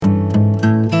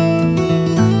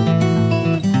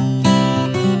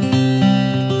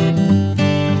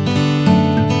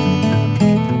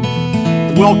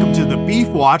Welcome to the Beef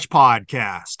Watch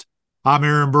podcast. I'm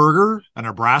Aaron Berger, a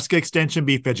Nebraska Extension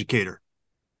beef educator.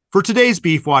 For today's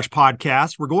Beef Watch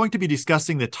podcast, we're going to be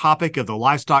discussing the topic of the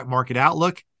livestock market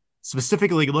outlook,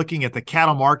 specifically looking at the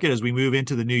cattle market as we move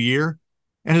into the new year.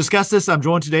 And to discuss this, I'm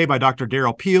joined today by Dr.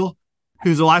 Darrell Peel,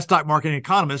 who's a livestock marketing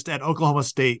economist at Oklahoma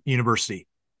State University.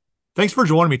 Thanks for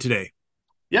joining me today.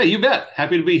 Yeah, you bet.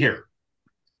 Happy to be here.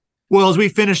 Well, as we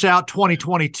finish out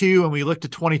 2022 and we look to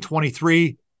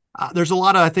 2023, there's a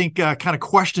lot of, I think, kind of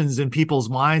questions in people's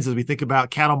minds as we think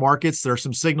about cattle markets. There are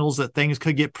some signals that things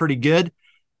could get pretty good,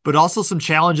 but also some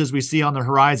challenges we see on the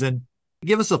horizon.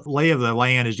 Give us a lay of the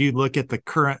land as you look at the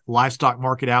current livestock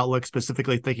market outlook,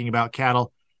 specifically thinking about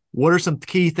cattle. What are some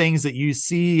key things that you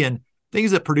see and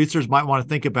things that producers might want to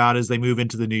think about as they move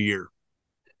into the new year?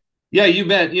 Yeah, you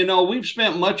bet. You know, we've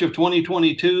spent much of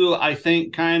 2022, I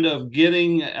think, kind of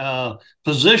getting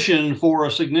positioned for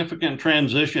a significant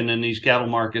transition in these cattle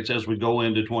markets as we go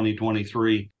into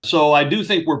 2023. So I do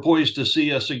think we're poised to see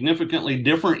a significantly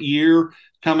different year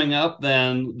coming up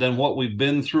than what we've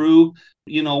been through.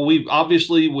 You know, we've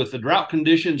obviously, with the drought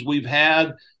conditions we've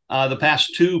had the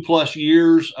past 2+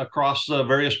 years across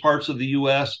various parts of the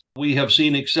U.S., we have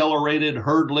seen accelerated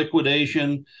herd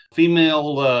liquidation,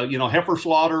 female, heifer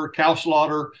slaughter, cow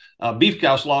slaughter, beef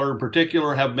cow slaughter in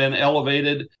particular have been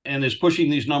elevated and is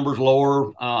pushing these numbers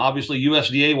lower. Obviously,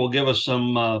 USDA will give us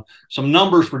some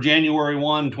numbers for January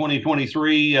 1,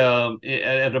 2023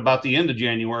 at about the end of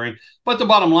January. But the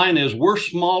bottom line is we're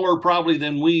smaller probably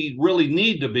than we really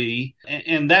need to be.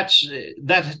 And that's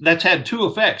had two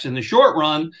effects. In the short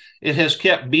run, it has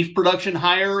kept beef production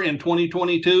higher in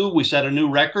 2022. We set a new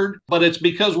record. But it's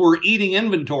because we're eating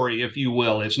inventory, if you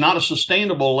will. It's not a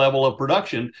sustainable level of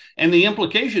production. And the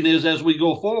implication is, as we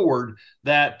go forward,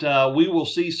 that we will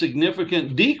see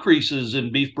significant decreases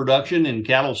in beef production and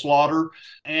cattle slaughter.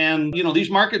 And, you know, these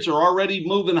markets are already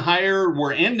moving higher.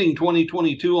 We're ending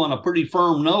 2022 on a pretty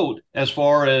firm note as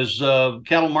far as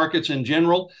cattle markets in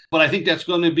general. But I think that's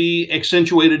going to be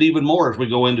accentuated even more as we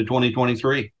go into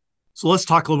 2023. So let's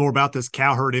talk a little more about this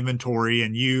cow herd inventory.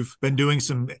 And you've been doing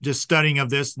some just studying of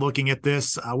this, looking at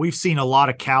this. We've seen a lot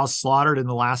of cows slaughtered in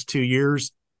the last 2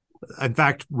 years. In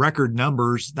fact, record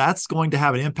numbers. That's going to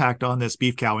have an impact on this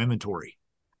beef cow inventory.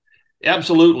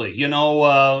 Absolutely. You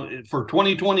know, for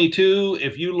 2022,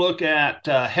 if you look at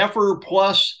heifer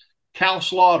plus cow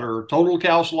slaughter, total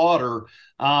cow slaughter,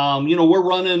 we're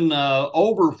running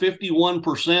over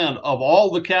 51% of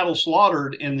all the cattle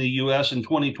slaughtered in the U.S. in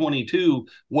 2022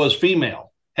 was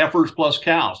female, heifers plus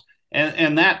cows.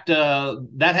 And that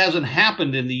hasn't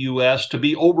happened in the U.S. to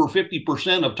be over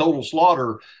 50% of total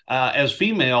slaughter as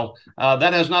female.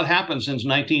 That has not happened since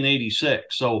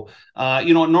 1986. So,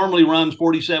 it normally runs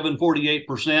 47,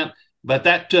 48%. But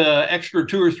that extra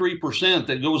 2 or 3%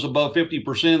 that goes above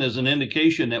 50% is an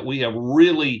indication that we have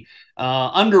really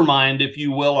undermined, if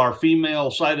you will, our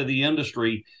female side of the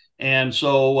industry. And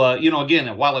so,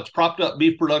 again, while it's propped up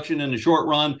beef production in the short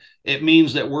run, it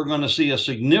means that we're going to see a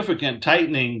significant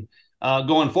tightening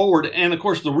going forward. And of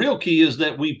course, the real key is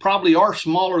that we probably are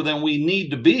smaller than we need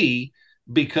to be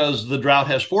because the drought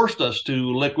has forced us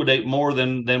to liquidate more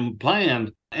than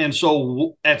planned. And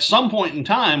so at some point in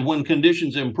time, when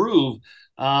conditions improve,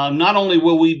 not only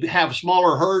will we have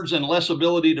smaller herds and less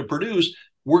ability to produce,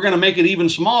 we're going to make it even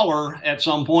smaller at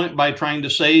some point by trying to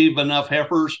save enough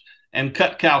heifers and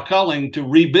cut cow culling to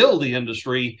rebuild the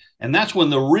industry. And that's when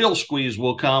the real squeeze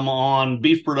will come on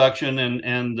beef production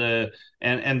and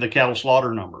the cattle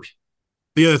slaughter numbers.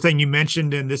 The other thing you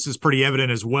mentioned, and this is pretty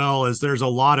evident as well, is there's a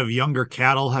lot of younger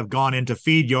cattle have gone into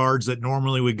feed yards that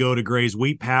normally would go to graze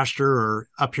wheat pasture, or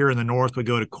up here in the north would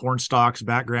go to corn stalks,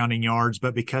 backgrounding yards.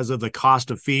 But because of the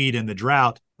cost of feed and the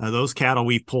drought, those cattle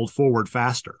we've pulled forward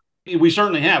faster. We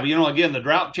certainly have. Again, the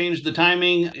drought changed the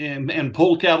timing and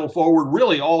pulled cattle forward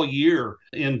really all year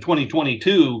in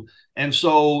 2022. And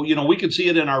so, we could see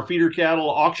it in our feeder cattle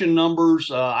auction numbers.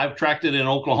 I've tracked it in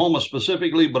Oklahoma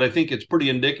specifically, but I think it's pretty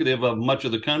indicative of much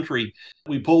of the country.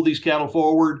 We pulled these cattle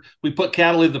forward. We put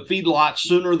cattle in the feedlot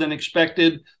sooner than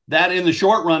expected. That in the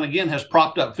short run, again, has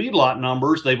propped up feedlot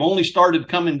numbers. They've only started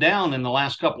coming down in the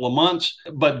last couple of months,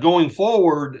 but going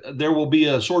forward, there will be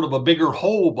a sort of a bigger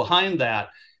hole behind that.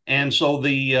 And so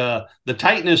the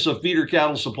tightness of feeder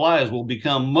cattle supplies will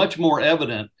become much more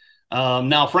evident.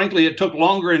 Now, frankly, it took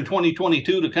longer in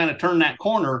 2022 to kind of turn that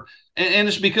corner, and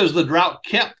it's because the drought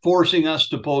kept forcing us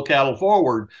to pull cattle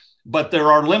forward. But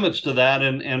there are limits to that,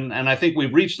 and I think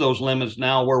we've reached those limits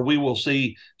now where we will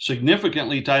see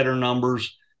significantly tighter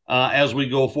numbers as we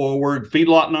go forward.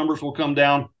 Feedlot numbers will come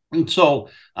down. And so,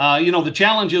 the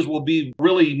challenges will be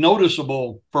really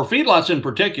noticeable for feedlots in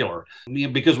particular,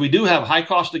 because we do have high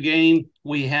cost of gain.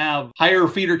 We have higher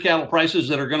feeder cattle prices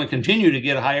that are going to continue to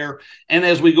get higher. And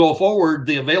as we go forward,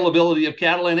 the availability of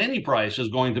cattle at any price is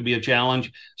going to be a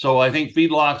challenge. So I think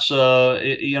feedlots,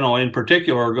 in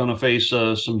particular, are going to face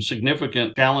some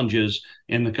significant challenges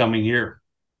in the coming year.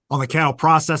 On the cattle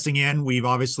processing end, we've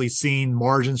obviously seen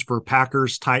margins for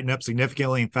packers tighten up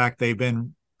significantly. In fact, they've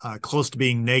been close to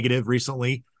being negative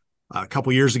recently. A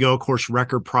couple years ago, of course,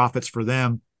 record profits for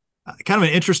them. Kind of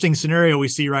an interesting scenario we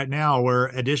see right now where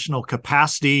additional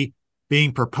capacity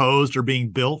being proposed or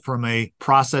being built from a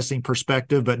processing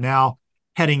perspective, but now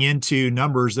heading into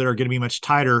numbers that are going to be much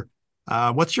tighter.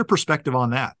 What's your perspective on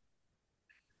that?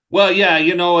 Well, yeah,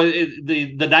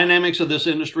 the dynamics of this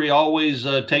industry always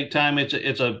take time. It's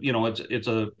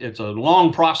a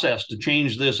long process to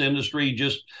change this industry,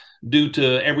 just due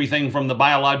to everything from the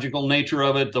biological nature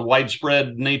of it, the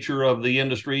widespread nature of the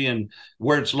industry, and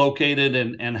where it's located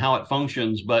and how it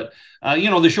functions. But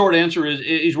the short answer is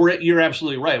you're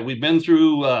absolutely right. We've been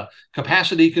through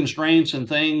capacity constraints and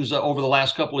things over the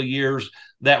last couple of years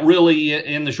that really,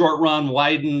 in the short run,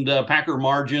 widened packer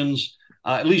margins.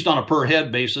 At least on a per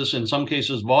head basis. In some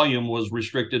cases, volume was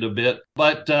restricted a bit.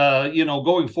 But,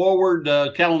 going forward,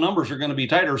 cattle numbers are going to be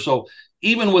tighter. So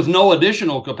even with no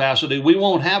additional capacity, we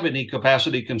won't have any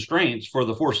capacity constraints for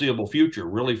the foreseeable future,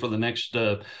 really for the next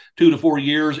 2 to 4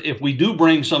 years. If we do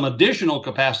bring some additional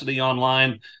capacity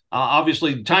online,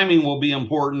 obviously timing will be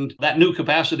important. That new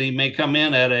capacity may come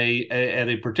in at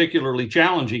a particularly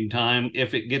challenging time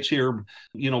if it gets here,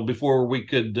 before we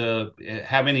could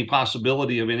have any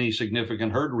possibility of any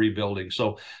significant herd rebuilding.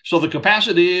 So the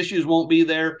capacity issues won't be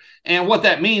there. And what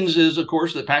that means is, of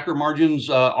course, that packer margins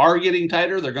are getting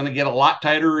tighter. They're going to get a lot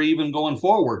tighter even going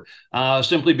forward,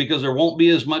 simply because there won't be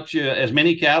as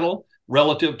many cattle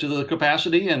relative to the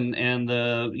capacity, and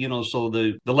so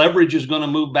the leverage is going to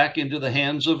move back into the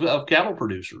hands of cattle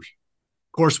producers.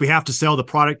 Of course, we have to sell the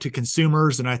product to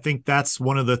consumers, and I think that's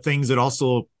one of the things that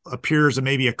also appears as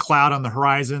maybe a cloud on the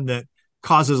horizon that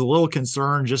causes a little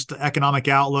concern. Just the economic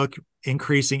outlook,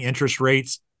 increasing interest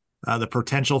rates, the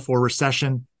potential for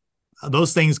recession.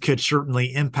 Those things could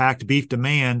certainly impact beef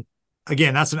demand.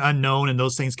 Again, that's an unknown, and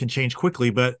those things can change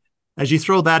quickly, but as you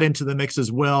throw that into the mix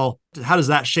as well, how does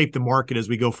that shape the market as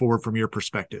we go forward from your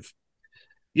perspective?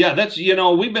 Yeah,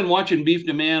 we've been watching beef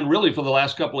demand really for the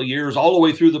last couple of years, all the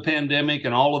way through the pandemic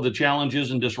and all of the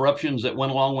challenges and disruptions that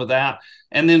went along with that.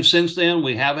 And then since then,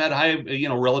 we have had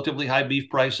relatively high beef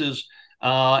prices.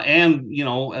 And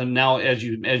now, as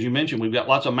you mentioned, we've got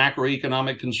lots of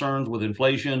macroeconomic concerns with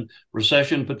inflation,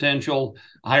 recession potential,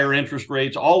 higher interest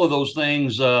rates. All of those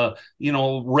things,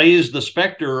 raise the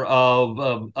specter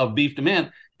of beef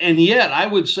demand. And yet, I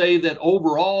would say that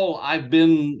overall, I've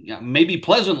been maybe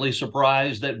pleasantly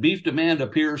surprised that beef demand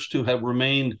appears to have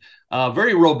remained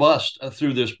very robust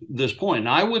through this point.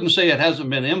 Now, I wouldn't say it hasn't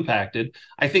been impacted.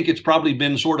 I think it's probably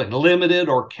been sort of limited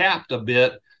or capped a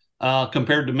bit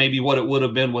compared to maybe what it would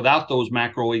have been without those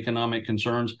macroeconomic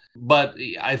concerns. But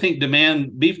I think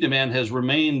beef demand has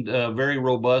remained very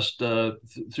robust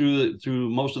through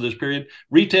most of this period.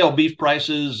 Retail beef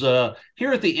prices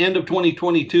here at the end of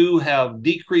 2022 have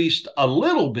decreased a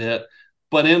little bit,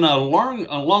 but in a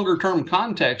longer term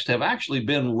context have actually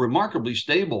been remarkably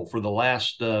stable for the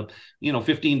last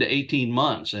 15 to 18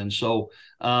 months. And so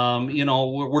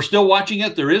we're still watching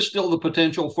it. There is still the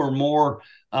potential for more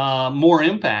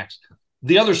impacts.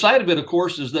 The other side of it, of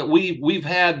course, is that we've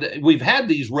had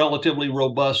these relatively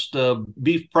robust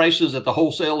beef prices at the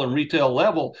wholesale and retail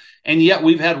level, and yet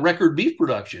we've had record beef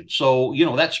production. So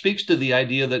that speaks to the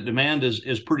idea that demand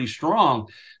is pretty strong.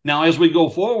 Now, as we go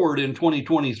forward in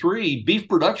 2023, beef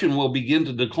production will begin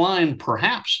to decline,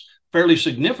 perhaps fairly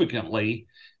significantly,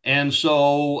 and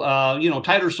so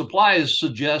tighter supplies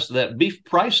suggest that beef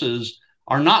prices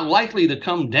are not likely to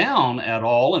come down at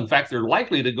all. In fact, they're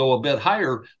likely to go a bit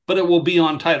higher, but it will be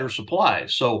on tighter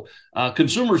supplies. So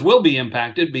consumers will be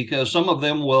impacted because some of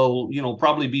them will,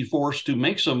 probably be forced to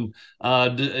make some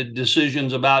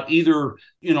decisions about either,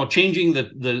 changing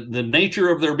the nature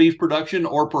of their beef production,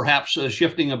 or perhaps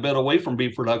shifting a bit away from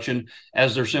beef production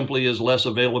as there simply is less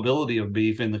availability of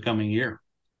beef in the coming year.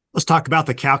 Let's talk about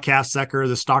the cow-calf sector,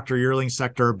 the stocker yearling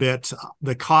sector a bit.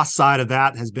 The cost side of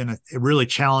that has been really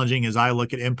challenging as I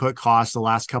look at input costs the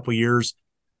last couple of years.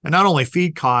 And not only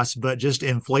feed costs, but just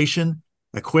inflation,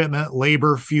 equipment,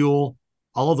 labor, fuel,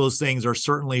 all of those things are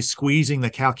certainly squeezing the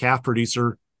cow-calf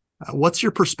producer. What's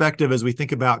your perspective as we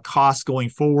think about costs going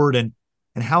forward, and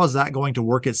how is that going to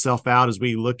work itself out as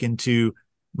we look into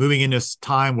moving into this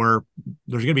time where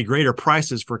there's going to be greater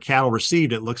prices for cattle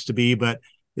received, it looks to be, but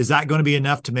Is that going to be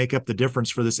enough to make up the difference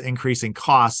for this increase in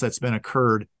costs that's been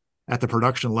occurred at the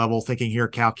production level, thinking here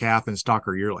cow-calf and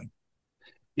stocker yearling?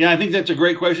 Yeah, I think that's a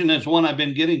great question. It's one I've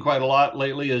been getting quite a lot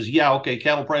lately is, okay,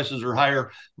 cattle prices are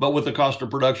higher, but with the cost of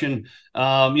production,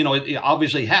 it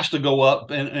obviously has to go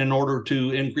up in order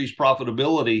to increase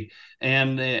profitability.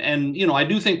 And I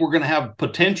do think we're going to have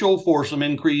potential for some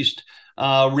increased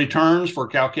returns for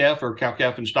cow-calf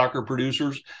and stocker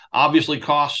producers. Obviously,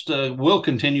 cost will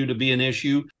continue to be an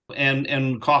issue,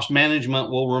 and cost management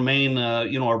will remain,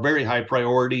 a very high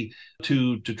priority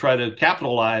to try to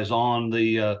capitalize on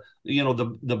the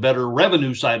better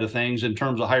revenue side of things in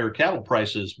terms of higher cattle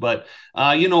prices. But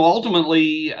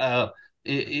ultimately,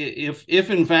 if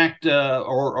in fact,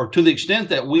 or to the extent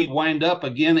that we wind up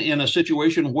again in a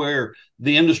situation where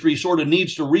the industry sort of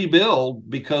needs to rebuild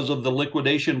because of the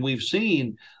liquidation we've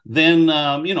seen, then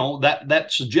that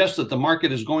suggests that the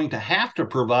market is going to have to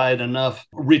provide enough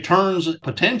returns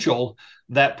potential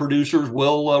that producers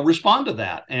will respond to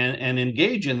that and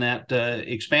engage in that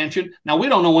expansion. Now, we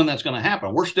don't know when that's going to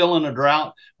happen. We're still in a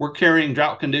drought. We're carrying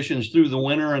drought conditions through the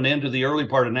winter and into the early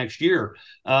part of next year.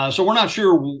 So we're not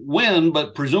sure when,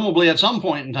 but presumably at some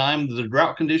point in time, the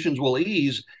drought conditions will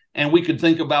ease, and we could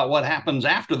think about what happens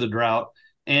after the drought.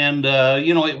 And,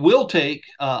 it will take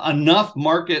enough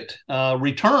market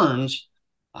returns,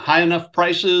 high enough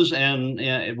prices,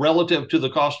 and relative to the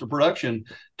cost of production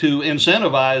to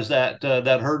incentivize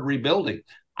that herd rebuilding.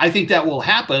 I think that will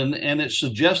happen, and it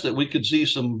suggests that we could see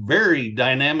some very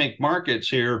dynamic markets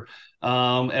here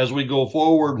as we go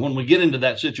forward when we get into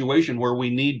that situation where we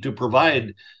need to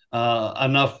provide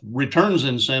enough returns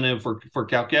incentive for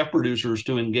cow-calf producers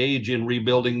to engage in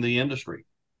rebuilding the industry.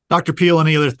 Dr. Peel,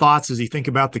 any other thoughts as you think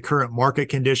about the current market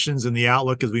conditions and the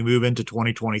outlook as we move into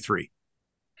 2023?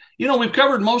 We've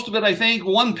covered most of it. I think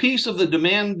one piece of the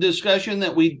demand discussion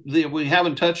that we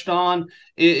haven't touched on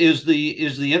is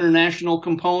the international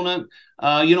component.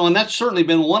 And that's certainly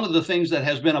been one of the things that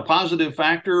has been a positive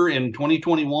factor in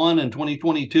 2021 and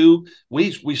 2022.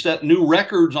 We set new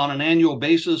records on an annual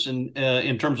basis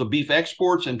in terms of beef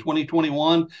exports in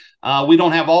 2021. We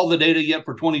don't have all the data yet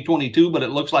for 2022, but it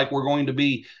looks like we're going to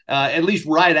be at least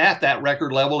right at that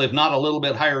record level, if not a little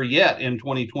bit higher yet in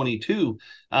 2022.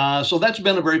 So that's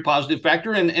been a very positive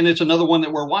factor, and it's another one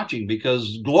that we're watching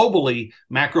because globally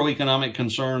macroeconomic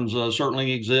concerns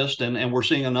certainly exist, and we're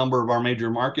seeing a number of our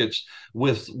major markets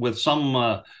with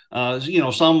some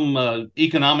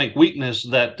economic weakness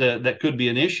that could be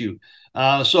an issue.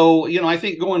 So I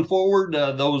think going forward,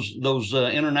 those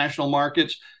international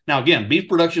markets. Now, again, beef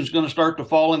production is going to start to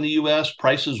fall in the U.S.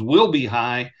 Prices will be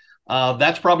high.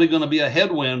 That's probably going to be a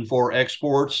headwind for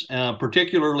exports,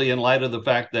 particularly in light of the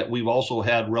fact that we've also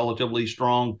had relatively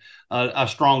strong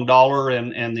dollar,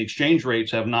 and the exchange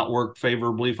rates have not worked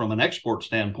favorably from an export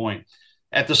standpoint.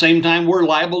 At the same time, we're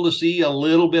liable to see a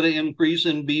little bit of increase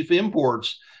in beef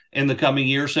imports in the coming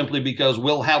year simply because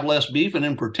we'll have less beef, and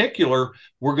in particular,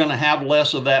 we're going to have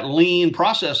less of that lean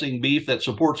processing beef that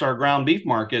supports our ground beef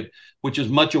market, which is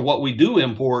much of what we do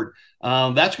import.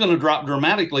 That's going to drop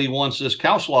dramatically once this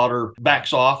cow slaughter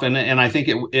backs off, and I think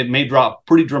it may drop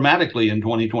pretty dramatically in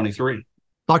 2023.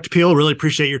 Dr. Peel, really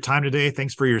appreciate your time today.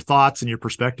 Thanks for your thoughts and your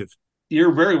perspective.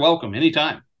 You're very welcome.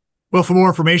 Anytime. Well, for more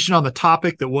information on the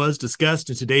topic that was discussed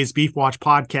in today's Beef Watch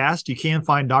podcast, you can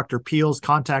find Dr. Peel's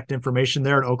contact information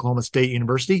there at Oklahoma State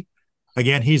University.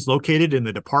 Again, he's located in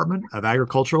the Department of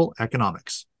Agricultural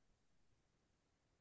Economics.